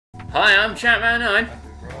Hi, I'm Chatman9.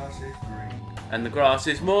 And the grass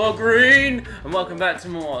is more green. And welcome back to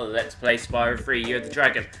more Let's Play Spyro 3 Year of the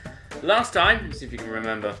Dragon. Last time, let's see if you can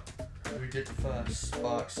remember. We did the first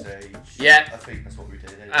sparx stage. Yeah. I think that's what we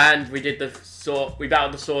did. And we did we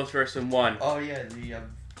battled the sorceress and won. Oh yeah, the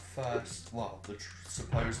first, well, the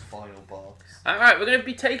supposed final boss. Alright, we're going to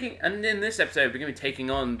be taking, and in this episode, we're going to be taking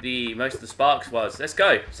on most of the Sparx was. Let's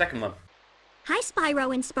go, second one. Hi,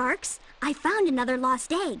 Spyro and Sparx. I found another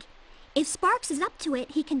lost egg. If Sparx is up to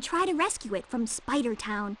it, he can try to rescue it from Spider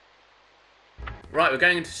Town. Right, we're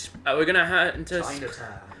going into, we're going to head into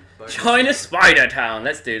Chinatown. Spider Town.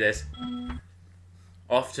 Let's do this.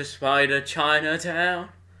 Off to Chinatown.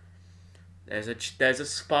 There's a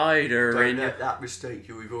spider Don't in let that mistake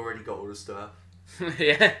you. We've already got all the stuff.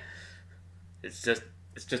 Yeah. It's just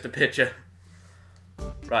a picture.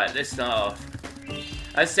 Right, let's start off.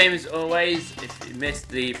 As same as always, if you missed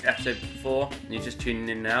the episode before and you're just tuning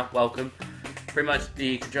in now, welcome. Pretty much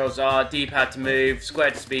the controls are D-pad to move,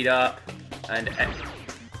 square to speed up, and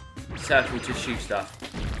circle to shoot stuff.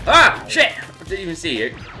 Ah! Shit! I didn't even see you.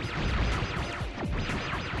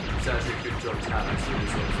 So that's a good job, Tal, actually. I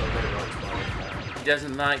don't like Spider. He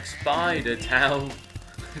doesn't like Spider Town.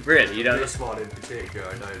 Really, you don't? This one in particular,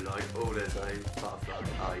 I don't like. Oh, there's a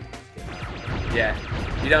butterfly. Yeah.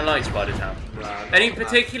 You don't like Spider Town? No, any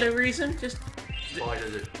particular reason? Just...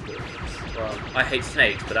 Spiders are good. Well, I hate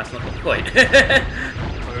snakes, but that's not the point.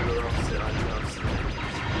 Polar opposite, I love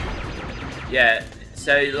snakes. Yeah,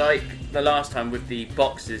 so like the last time with the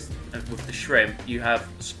boxes, with the shrimp, you have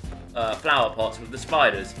flower pots with the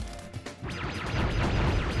spiders.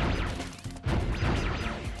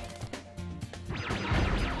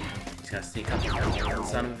 He's gonna sneak up,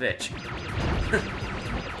 son of a bitch.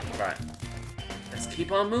 Right. Let's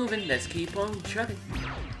keep on moving, let's keep on chugging.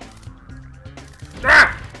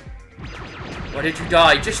 Ah! Why did you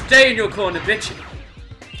die? Just stay in your corner, bitch!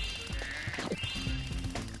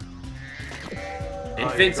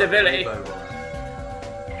 Invincibility!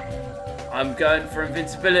 I'm going for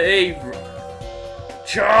invincibility!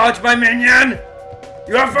 Charge, my minion!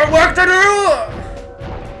 You have some work to do!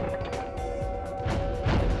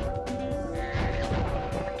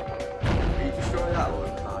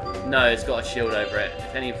 No, it's got a shield over it.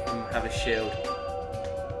 If any of them have a shield.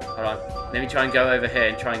 Hold on. Let me try and go over here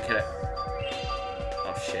and try and kill it.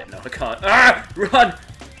 Oh shit, no I can't. Ah! Run!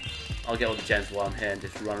 I'll get all the gems while I'm here and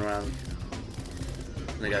just run around.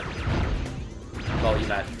 There you go. Oh, you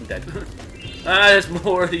mad. I'm dead. Ah, there's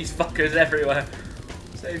more of these fuckers everywhere.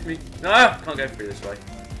 Save me. No! Can't go through this way.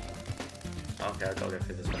 Okay, I've got to go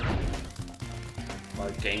through this way.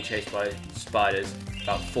 I'm getting chased by spiders.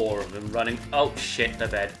 About 4 of them running. Oh shit, they're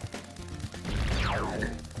dead.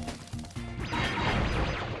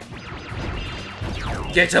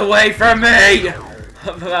 Get away from me!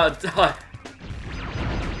 I'm about to die.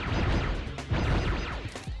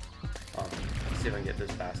 Oh, let's see if I can get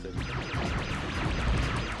this bastard.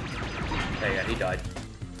 There you go, he died.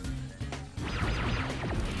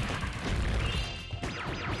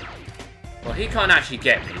 Well, he can't actually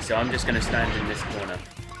get me, so I'm just going to stand in this corner.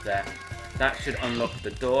 There. That should unlock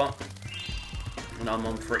the door. And I'm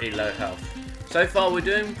on pretty low health. So far, we're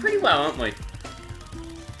doing pretty well, aren't we?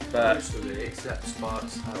 But most of it, except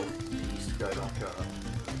Sparx health, needs to go back up.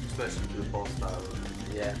 Especially for the boss battle.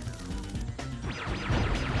 yeah.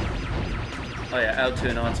 Oh yeah, L2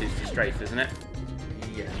 and R2 is the strafe, isn't it?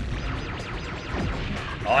 Yeah.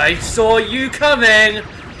 I saw you coming!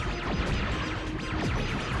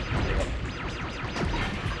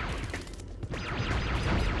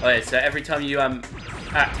 Okay, so every time you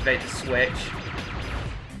activate the switch,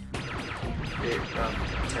 It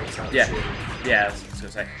takes out yeah, the shield. yeah, that's what I was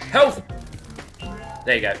gonna say. Health!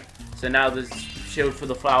 There you go. So now the shield for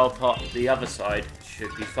the flower pot, the other side,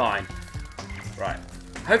 should be fine. Right.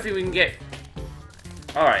 Hopefully we can get...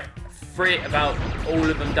 Alright, about all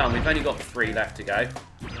of them done. We've only got 3 left to go.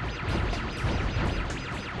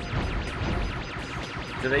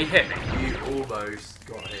 Do they hit me? You almost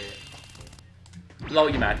got hit. Lol,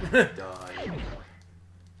 you mad. Die.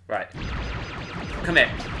 Right. Come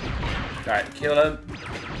here. Right, kill him.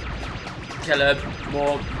 Kill him.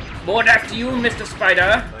 More death to you, Mr.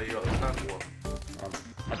 Spider. Oh, you got the purple one.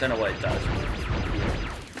 I don't know what it does.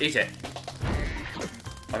 Eat it.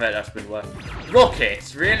 I bet that's been worth.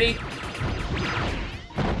 Rockets, really?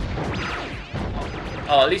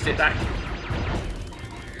 Oh, at least it back.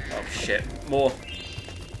 Oh shit. More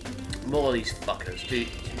of these fuckers.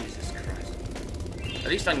 Jesus Christ.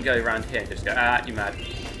 At least I can go around here and just go, ah, you mad.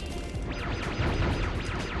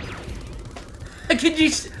 Can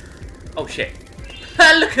you... Oh shit.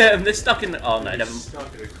 Look at them, they're stuck in the... Oh no, never...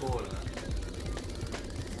 Stuck in a corner.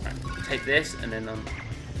 Right, take this and then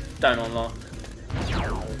don't unlock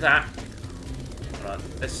that. Alright,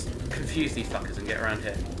 let's confuse these fuckers and get around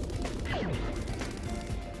here.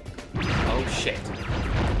 Oh shit.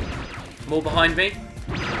 More behind me?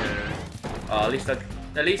 Yeah. Oh,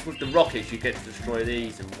 at least with the rockets you get to destroy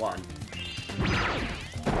these in one.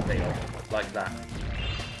 There you go. Like that.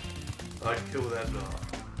 I'd kill them now.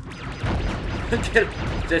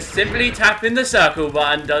 Just simply tapping the circle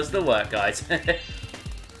button does the work, guys.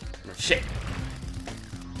 Shit.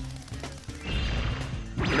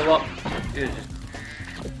 You know what?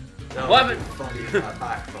 No, What?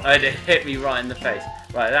 It It hit me right in the face.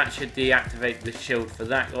 Right, that should deactivate the shield for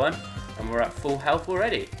that one. And we're at full health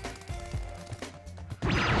already.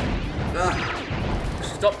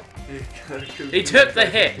 Stop. He took the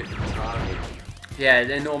hit. Yeah,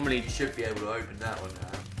 they normally... You should be able to open that one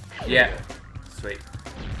now. Yeah. Sweet.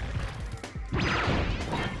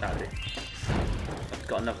 That'll do. I've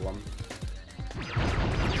got another one.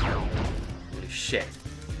 Holy shit.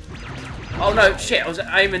 Oh no, shit, I was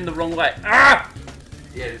aiming the wrong way. Ah!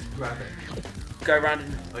 Yeah, just grab it. Go around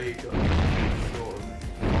and... Oh, you got sort of...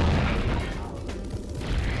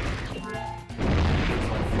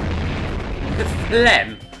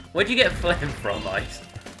 Phlegm? Where'd you get phlegm from, Ice?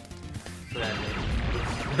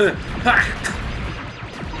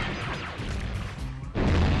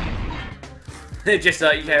 Just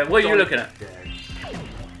like, yeah, what are you looking at?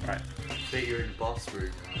 Right. I think you're in the boss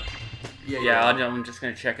room now. Yeah, I'm just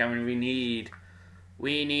going to check how many we need.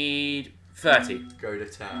 We need 30. Go to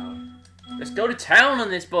town. Let's go to town on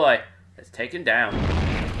this boy. Let's take him down.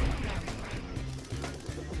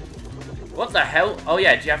 What the hell? Oh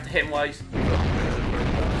yeah, do you have to hit him while he's...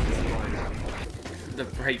 The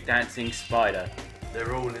breakdancing spider.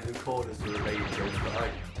 They're all in the corners of the radio, but I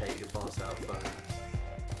can take the boss out first.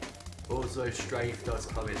 Also, Strafe does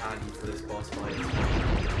come in handy for this boss fight.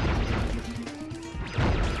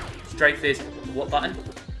 Strafe is what button?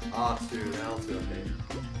 R2 and L2, I think.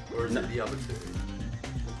 Or is it the other two?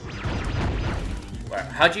 Right,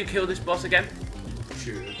 how do you kill this boss again?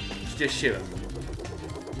 Shoot him. Just shoot him.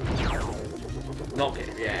 Knock it.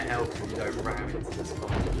 Yeah, it helps when you don't ram into the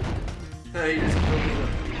spot. No, you just kill him.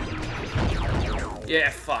 Yeah,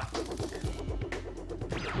 fuck.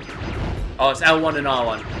 Oh, it's L1 and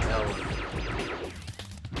R1. L1.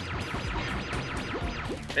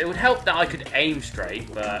 It would help that I could aim straight,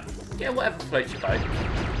 but yeah, whatever floats your boat.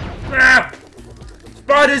 Ah!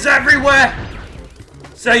 Spiders everywhere!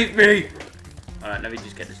 Save me! Alright, let me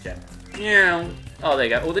just get this gem. Yeah. Oh, there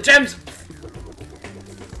you go. All the gems!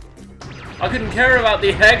 I couldn't care about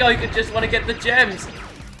the egg, I could just want to get the gems.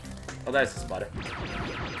 Oh, there's the spider.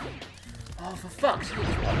 Oh, for fuck's sake,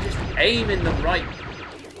 I'm just aiming the right...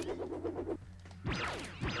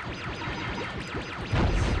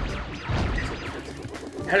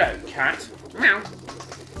 Hello, cat. Meow.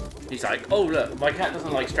 He's like, oh look, my cat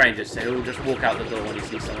doesn't like strangers, so he'll just walk out the door when he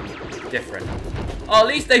sees someone different. Oh, at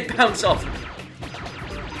least they bounce off.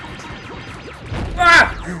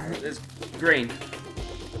 Ah! There's green.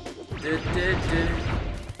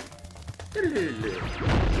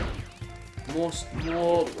 More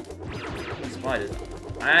spiders.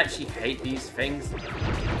 I actually hate these things.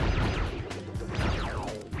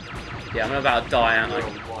 Yeah, I'm about to die, aren't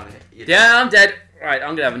I? Yeah, I'm dead. Right,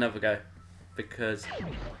 I'm gonna have another go. Because...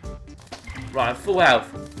 Right, I'm full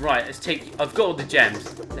health. Right, let's take... I've got all the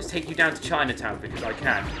gems. Let's take you down to Chinatown because I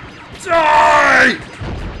can. Die!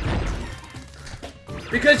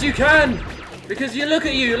 Because you can! Because you look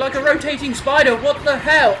at you, you're like a rotating spider. What the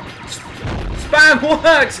hell? Spam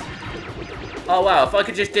works! Oh wow, if I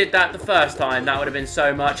could just did that the first time, that would have been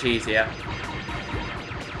so much easier.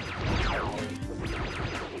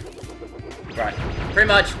 Right, pretty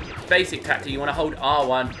much basic tactic. You want to hold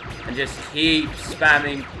R1 and just keep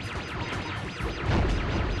spamming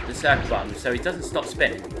the circle button so he doesn't stop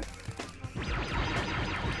spinning.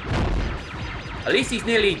 At least he's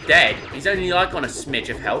nearly dead. He's only like on a smidge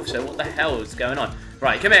of health, so what the hell is going on?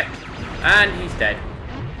 Right, come here. And he's dead.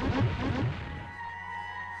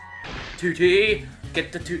 Tootie.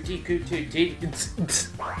 Get the tootie, tootie.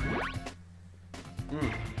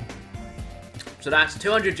 So that's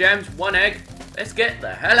 200 gems, 1 egg. Let's get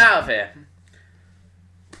the hell out of here.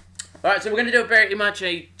 Alright, so we're going to do very much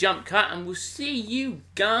a jump cut, and we'll see you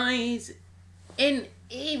guys in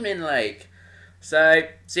Evening Lake. So,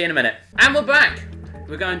 see you in a minute. And we're back.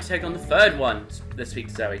 We're going to take on the third one. Let's speak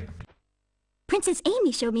to Zoe. Princess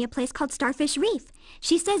Amy showed me a place called Starfish Reef.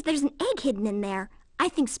 She says there's an egg hidden in there. I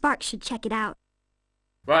think Sparx should check it out.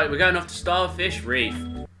 Right, we're going off to Starfish Reef.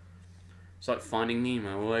 It's like Finding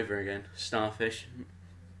Nemo all over again. Starfish.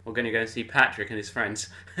 We're going to go and see Patrick and his friends.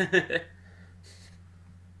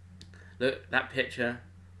 Look, that picture.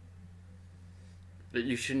 But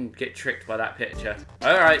you shouldn't get tricked by that picture.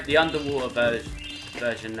 Alright, the underwater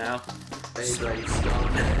version now. Beyblade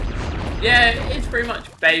Starfish. Yeah, it's pretty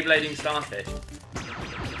much Beyblading Starfish.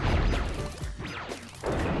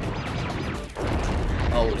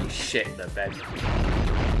 Holy shit, the bed.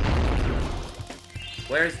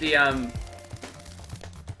 Where's the,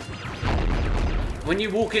 when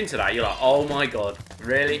you walk into that, you're like, oh my god,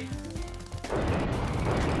 really?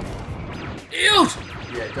 Ew!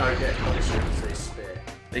 Yeah, don't get closer because they spit.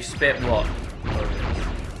 They spit what?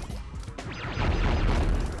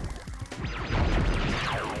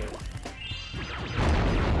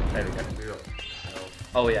 There we go. We got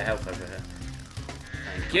health. Oh yeah, health over here.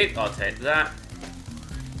 Thank you, I'll take that.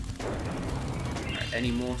 Right,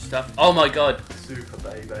 any more stuff? Oh my god! Super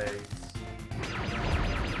babies.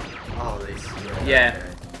 Oh, these. Yeah. Okay.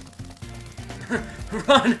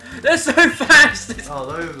 Run! They're so fast! Oh,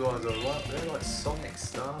 those ones are what? They're like Sonic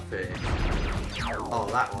Starfish. Oh,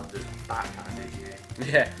 that one just backhanded you.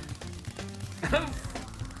 Yeah.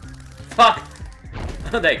 Fuck!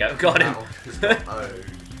 Oh, there you go, got him. That one just got owned.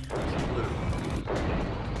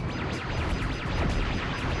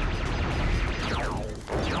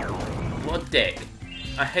 What a dick.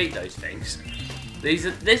 I hate those things.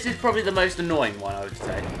 This is probably the most annoying one, I would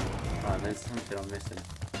say. Oh, there's something I'm missing.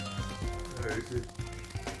 Where is it?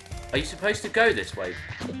 Are you supposed to go this way?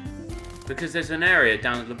 Because there's an area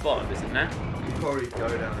down at the bottom, isn't there? You probably go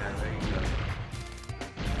down there and then you go.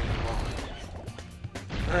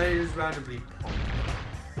 Oh. They just randomly pop.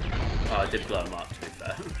 Oh, I did blow them up, to be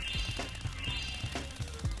fair.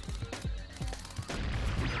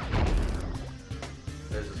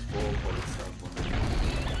 There's a spore point somewhere.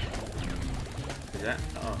 Is that?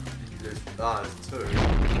 Oh. There's two.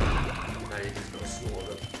 Now you just gotta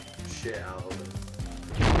sword the shit out of them.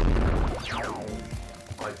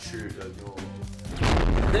 I'd shoot them all.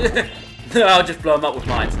 I'll just blow them up with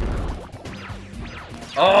mine.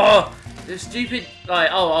 Oh! The stupid,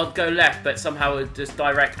 like, oh, I'll go left, but somehow it just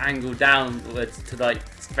direct angle downwards to, like,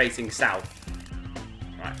 facing south.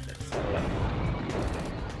 Right, let's have a look.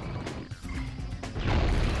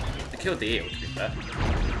 I killed the eel, to be fair.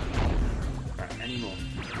 Right, any more?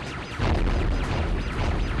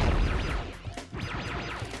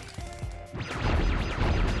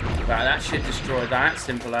 Right, that should destroy that,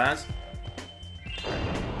 simple as.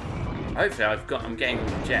 Hopefully I'm getting all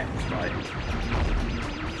the gems, right?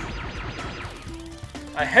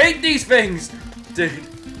 I hate these things! Dude.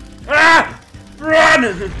 Ah!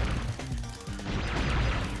 Run!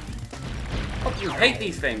 I hate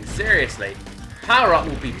these things, seriously. Power up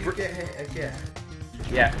will be You get hit again.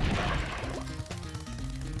 Yeah.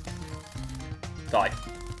 Die.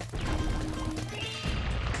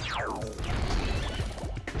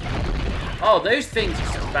 Oh, those things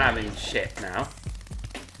are spamming shit now.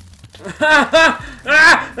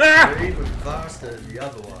 They're even faster than the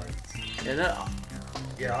other ones. Yeah,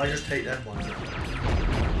 Yeah, I just take them ones.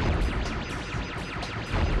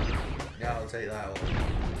 Yeah, I'll take that one.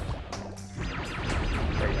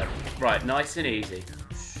 there you go. Right, nice and easy.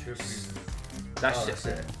 That's Oh, just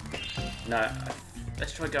that's it. No,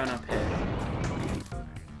 let's try going up here.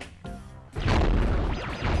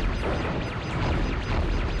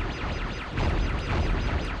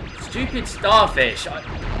 Stupid starfish!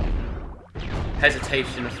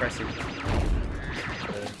 Hesitation of pressing. I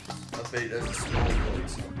think there's a small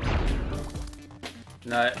point.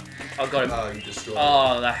 No, I got him. Oh, you destroyed it.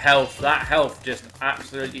 Oh, the health. That health just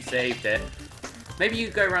absolutely saved it. Maybe you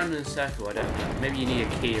go around in a circle, I don't know. Maybe you need a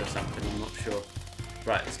key or something, I'm not sure.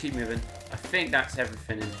 Right, let's keep moving. I think that's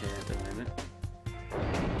everything in here at the moment.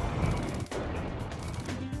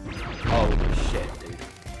 Holy shit, dude.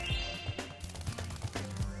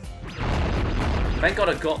 Thank God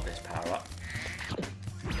I got this power up.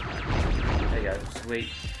 There you go, sweet.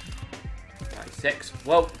 96.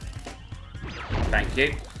 Whoa. Thank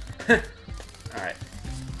you. Alright.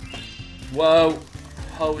 Whoa.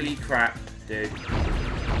 Holy crap, dude.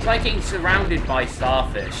 It's like getting surrounded by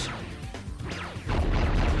starfish.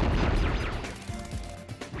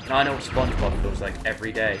 I know what SpongeBob feels like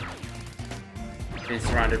every day. Being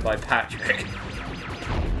surrounded by Patrick.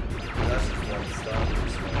 That's just one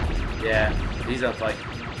starfish. Yeah, these are like...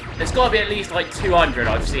 There's got to be at least like 200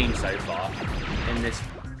 I've seen so far in this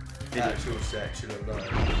video. Actual section alone.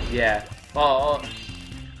 Yeah. Oh.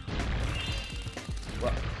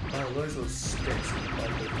 What? Oh, those little sticks like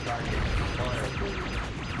a packet fireball.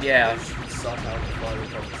 Yeah. Those should suck out the fire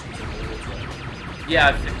properties of water.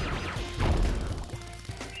 Yeah.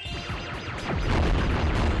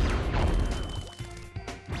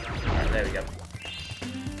 Alright, there we go.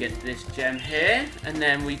 get this gem here, and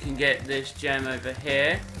then we can get this gem over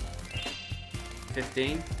here.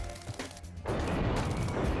 15.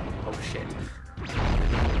 Oh shit.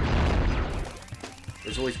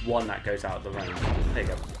 There's always one that goes out of the range. There you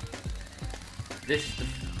go. This is the...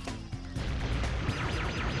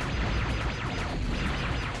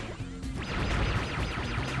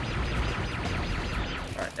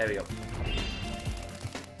 Right, there we go.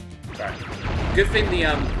 Right. Good thing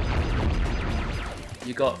the,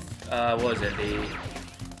 you got, what was it, the...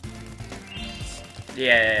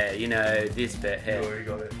 Yeah, you know, this bit here. You already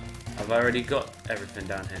got it. I've already got everything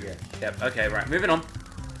down here. Yeah. Yep, okay, right, moving on.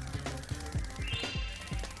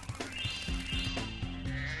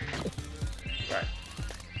 Right.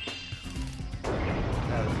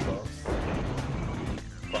 That was close.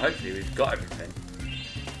 Well, hopefully we've got everything.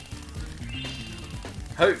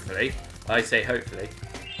 Hopefully. I say hopefully.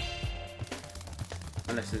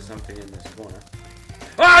 Unless there's something in this corner.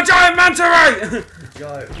 Oh, giant manta ray!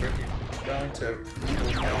 Giant freaking manta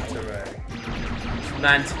ray.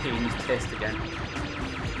 Mantine's pissed again.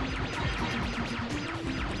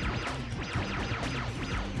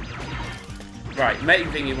 Right,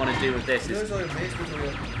 main thing you want to do with this is...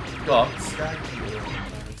 What?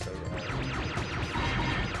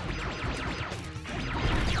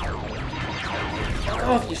 Fuck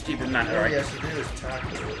off, you stupid manta All ray. he has to do is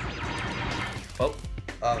tackle it. Oh.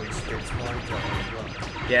 Oh, he spits mine down as well.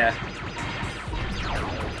 Yeah.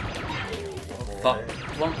 Fuck.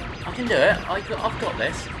 Well, I can do it. I've got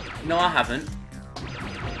this. No, I haven't.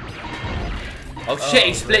 Oh shit,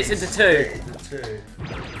 he splits into two.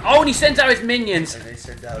 Oh, and he sends out his minions. And they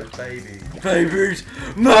send out his babies. Babies!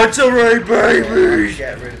 Manta ray babies!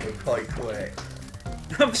 Get rid of them quite quick.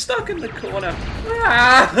 I'm stuck in the corner.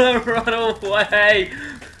 Ah, run away!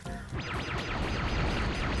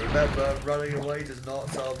 Remember, running away does not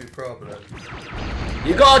solve your problem.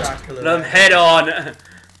 You got Tackle them them. head on.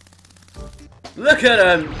 Look at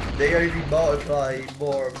them. They only multiply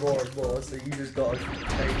more and more and more, so you just gotta take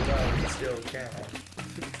them out and you still can.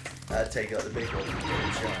 Take out the big one.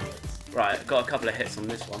 Right, got a couple of hits on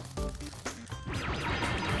this one.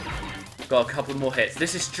 Got a couple more hits.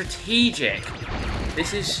 This is strategic.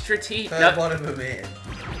 This is strategic. Turn one of them in.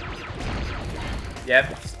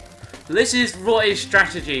 Yep. This is what his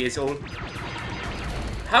strategy is all.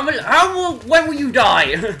 When will you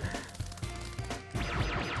die?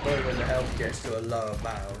 Probably when the health gets to a low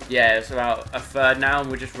amount. Yeah, it's about a third now, and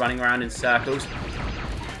we're just running around in circles,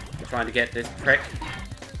 trying to get this prick.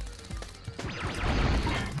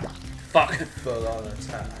 Fuck. Full on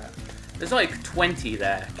attack. There's like 20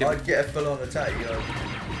 there. I'd get a full on attack, you know.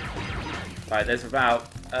 Right, there's about,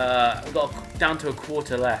 we've got down to a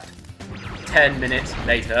quarter left. 10 minutes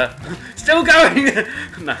later. Still going!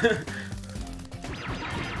 No.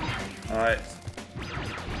 Alright.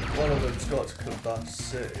 One of them's got to combust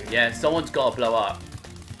soon. Yeah, someone's got to blow up.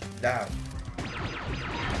 Now.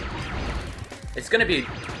 It's going to be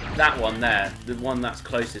that one there. The one that's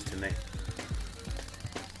closest to me.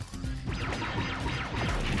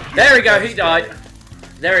 There we go, he died.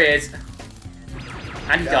 There he is.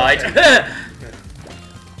 And he died.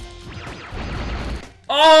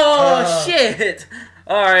 Oh, shit!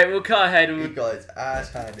 Alright, we'll cut ahead and... He got his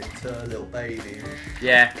ass handed to a little baby.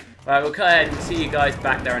 Yeah. Right, we'll cut ahead and see you guys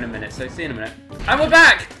back there in a minute. So, see you in a minute. And we're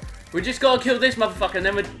back! We just gotta kill this motherfucker and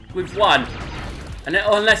then we've won. And then,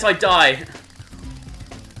 unless I die.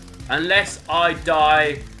 Unless I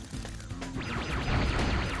die...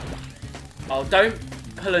 Oh, don't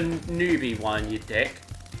pull a newbie one, you dick.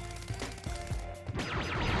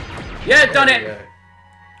 Yeah, done it! Go.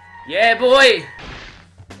 Yeah, boy!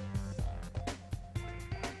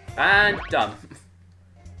 And done.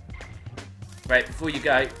 Right, before you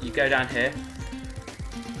go down here.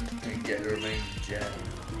 And get the remaining gem.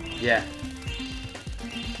 Yeah.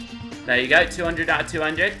 There you go, 200 out of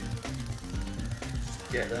 200.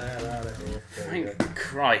 Get the hell out of here. There you Thank go.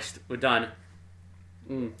 Christ, we're done.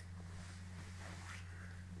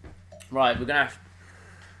 Right,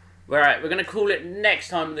 we're gonna call it next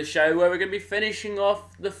time on the show, where we're gonna be finishing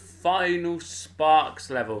off the final Sparx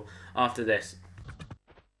level after this.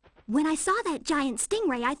 When I saw that giant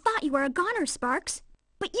stingray, I thought you were a goner, Sparx.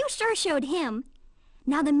 But you sure showed him.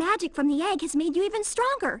 Now the magic from the egg has made you even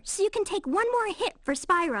stronger, so you can take one more hit for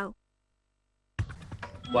Spyro.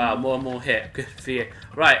 Wow, more and more hit. Good for you.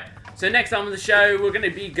 Right, so next time on the show, we're going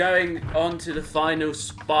to be going on to the final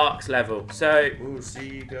Sparx level. So, We'll see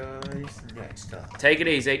you guys next time. take it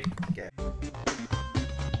easy. Okay.